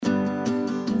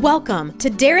Welcome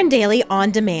to Darren Daily On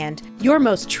Demand, your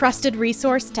most trusted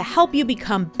resource to help you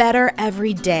become better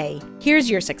every day. Here's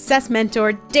your success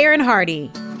mentor, Darren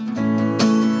Hardy.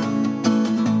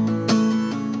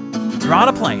 You're on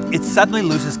a plane. It suddenly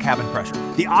loses cabin pressure.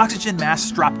 The oxygen masks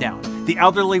drop down. The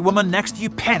elderly woman next to you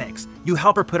panics. You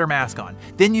help her put her mask on.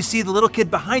 Then you see the little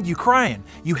kid behind you crying.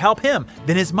 You help him,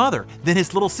 then his mother, then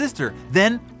his little sister,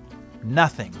 then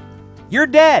nothing. You're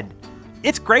dead.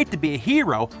 It's great to be a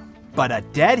hero, but a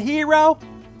dead hero?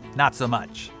 Not so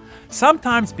much.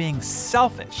 Sometimes being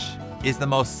selfish is the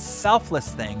most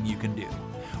selfless thing you can do.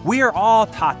 We are all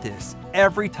taught this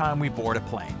every time we board a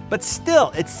plane, but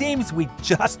still, it seems we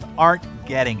just aren't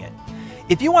getting it.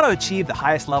 If you want to achieve the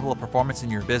highest level of performance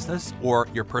in your business or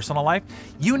your personal life,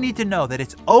 you need to know that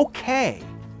it's okay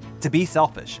to be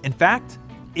selfish. In fact,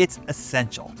 it's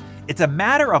essential. It's a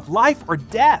matter of life or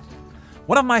death.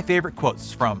 One of my favorite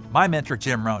quotes from my mentor,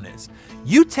 Jim Rohn, is,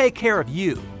 "You take care of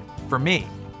you for me,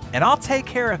 and I'll take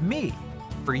care of me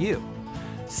for you."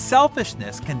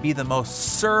 Selfishness can be the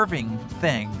most serving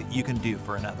thing that you can do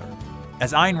for another.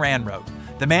 As Ayn Rand wrote,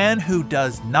 "The man who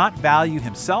does not value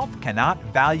himself cannot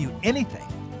value anything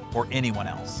or anyone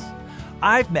else."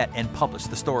 I've met and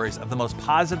published the stories of the most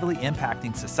positively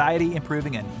impacting,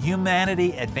 society-improving, and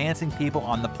humanity-advancing people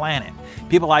on the planet.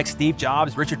 People like Steve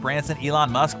Jobs, Richard Branson,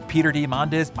 Elon Musk, Peter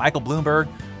Diamandis, Michael Bloomberg,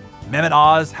 Mehmet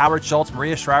Oz, Howard Schultz,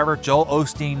 Maria Shriver, Joel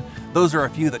Osteen. Those are a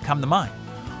few that come to mind.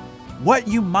 What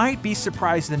you might be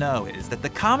surprised to know is that the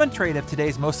common trait of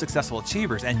today's most successful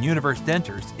achievers and universe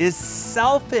denters is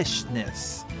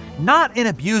selfishness. Not in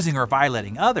abusing or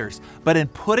violating others, but in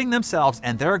putting themselves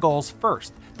and their goals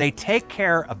first. They take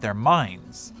care of their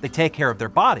minds. They take care of their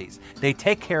bodies. They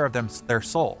take care of their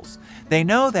souls. They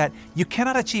know that you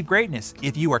cannot achieve greatness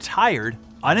if you are tired,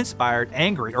 uninspired,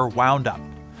 angry, or wound up.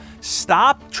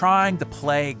 Stop trying to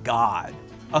play God.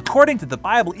 According to the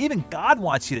Bible, even God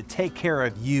wants you to take care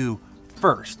of you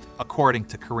first, according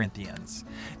to Corinthians.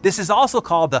 This is also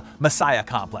called the Messiah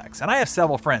complex, and I have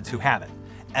several friends who have it.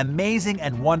 Amazing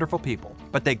and wonderful people,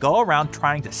 but they go around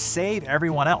trying to save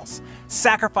everyone else,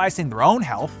 sacrificing their own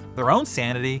health, their own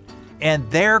sanity, and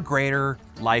their greater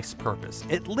life's purpose.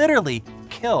 It literally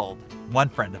killed one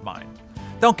friend of mine.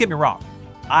 Don't get me wrong,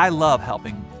 I love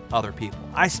helping other people.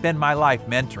 I spend my life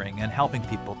mentoring and helping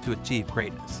people to achieve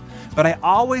greatness. But I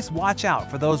always watch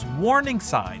out for those warning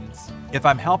signs if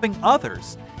I'm helping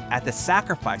others at the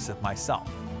sacrifice of myself.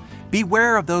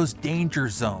 Beware of those danger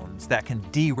zones that can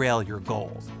derail your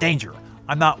goals. Danger,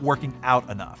 I'm not working out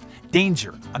enough.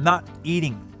 Danger, I'm not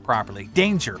eating properly.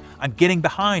 Danger, I'm getting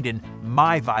behind in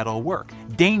my vital work.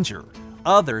 Danger,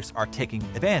 others are taking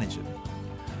advantage of me.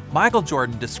 Michael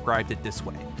Jordan described it this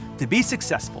way: to be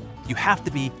successful, you have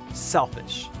to be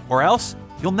selfish, or else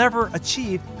you'll never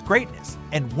achieve greatness.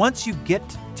 And once you get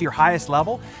to your highest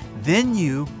level, then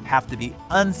you have to be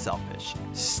unselfish.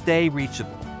 Stay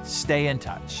reachable, stay in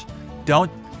touch.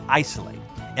 Don't isolate.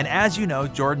 And as you know,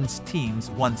 Jordan's teams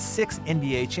won 6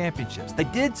 NBA championships. They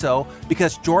did so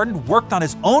because Jordan worked on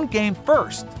his own game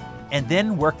first and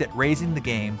then worked at raising the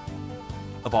game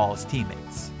of all his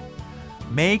teammates.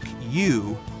 Make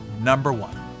you number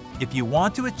one. If you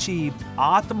want to achieve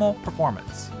optimal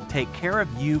performance, take care of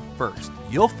you first.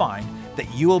 You'll find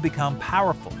that you will become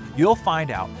powerful. You'll find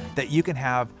out that you can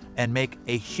have and make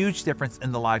a huge difference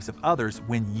in the lives of others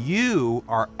when you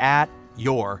are at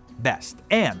your best.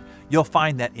 And you'll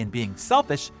find that in being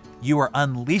selfish, you are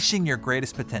unleashing your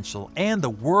greatest potential, and the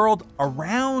world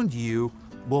around you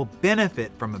will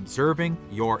benefit from observing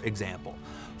your example.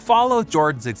 Follow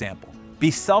Jordan's example.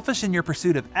 Be selfish in your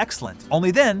pursuit of excellence.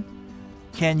 Only then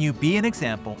can you be an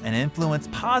example and influence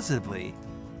positively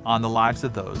on the lives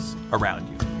of those around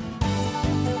you.